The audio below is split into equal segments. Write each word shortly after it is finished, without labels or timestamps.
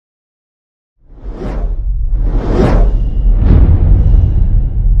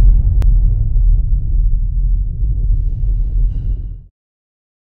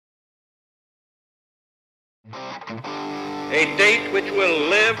state which will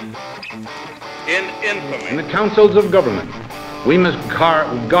live in infamy. In the councils of government, we must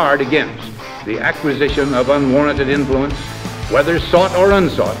guard against the acquisition of unwarranted influence, whether sought or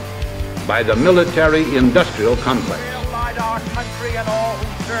unsought, by the military-industrial complex. We'll light our country and all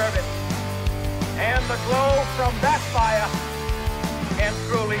who serve it, and the glow from that fire can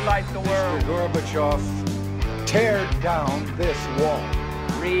truly light the world. Mr. Gorbachev, tear down this wall.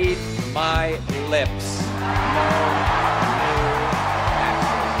 Read my lips.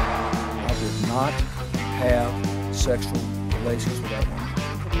 I did not have sexual relations with that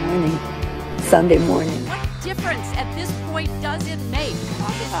woman. Morning, Sunday morning. What difference at this point does it make?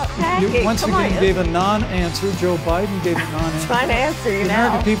 You once again gave a non-answer. Joe Biden gave a non-answer. Trying to answer you the now.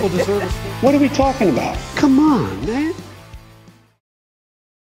 American people deserve it. What are we talking about? Come on, man.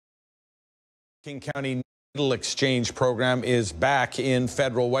 King County Needle Exchange program is back in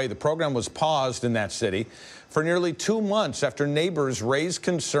Federal Way. The program was paused in that city for nearly 2 months after neighbors raised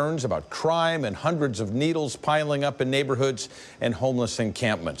concerns about crime and hundreds of needles piling up in neighborhoods and homeless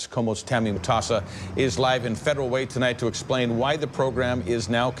encampments. KOMO's Tammy Mutasa is live in Federal Way tonight to explain why the program is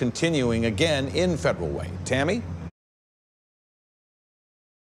now continuing again in Federal Way. Tammy?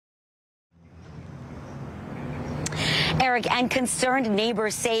 Eric, and concerned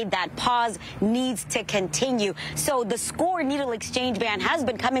neighbors say that pause needs to continue. So the SCORE needle exchange ban has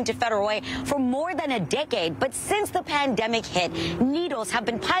been coming to Federal Way for more than a decade. But since the pandemic hit, needles have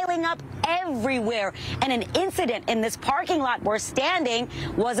been piling up everywhere. And an incident in this parking lot we're standing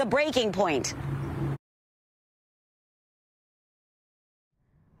was a breaking point.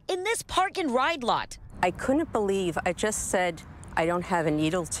 In this park and ride lot, I couldn't believe I just said, I don't have a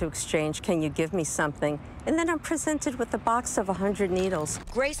needle to exchange. Can you give me something? And then I'm presented with a box of 100 needles.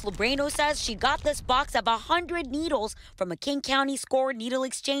 Grace Labreno says she got this box of 100 needles from a King County SCORE needle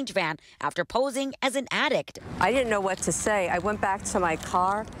exchange van after posing as an addict. I didn't know what to say. I went back to my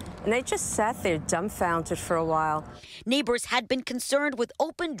car and I just sat there dumbfounded for a while. Neighbors had been concerned with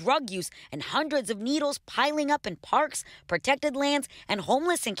open drug use and hundreds of needles piling up in parks, protected lands, and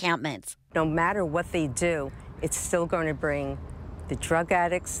homeless encampments. No matter what they do, it's still going to bring the drug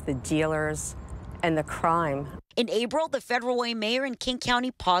addicts, the dealers, and the crime. In April, the Federal Way mayor in King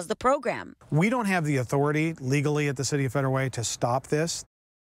County paused the program. We don't have the authority legally at the city of Federal Way to stop this.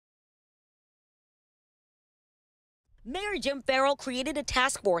 Mayor Jim Farrell created a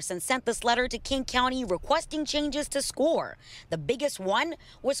task force and sent this letter to King County requesting changes to SCORE. The biggest one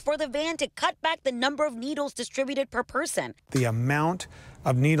was for the van to cut back the number of needles distributed per person. The amount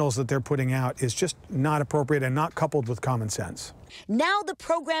of needles that they're putting out is just not appropriate and not coupled with common sense. Now the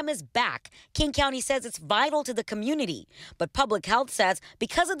program is back. King County says it's vital to the community, but public health says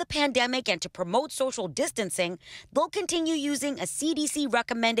because of the pandemic and to promote social distancing, they'll continue using a CDC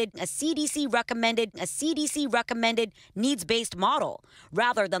recommended needs-based model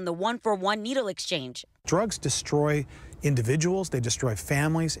rather than the one-for-one needle exchange. Drugs destroy individuals, they destroy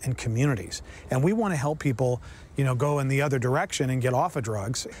families and communities. And we want to help people, go in the other direction and get off of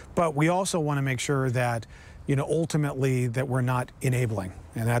drugs. But we also want to make sure that, ultimately that we're not enabling.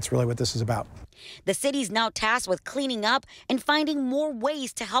 And that's really what this is about. The city's now tasked with cleaning up and finding more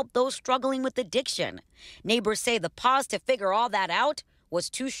ways to help those struggling with addiction. Neighbors say the pause to figure all that out was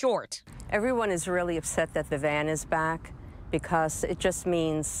too short. Everyone is really upset that the van is back because it just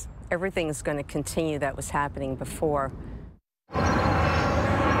means everything is going to continue that was happening before.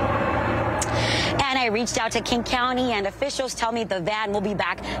 And I reached out to King County, and officials tell me the van will be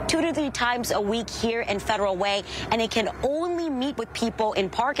back 2 to 3 times a week here in Federal Way, and it can only meet with people in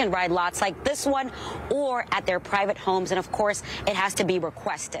park and ride lots like this one or at their private homes. And of course, it has to be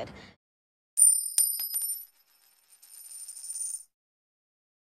requested.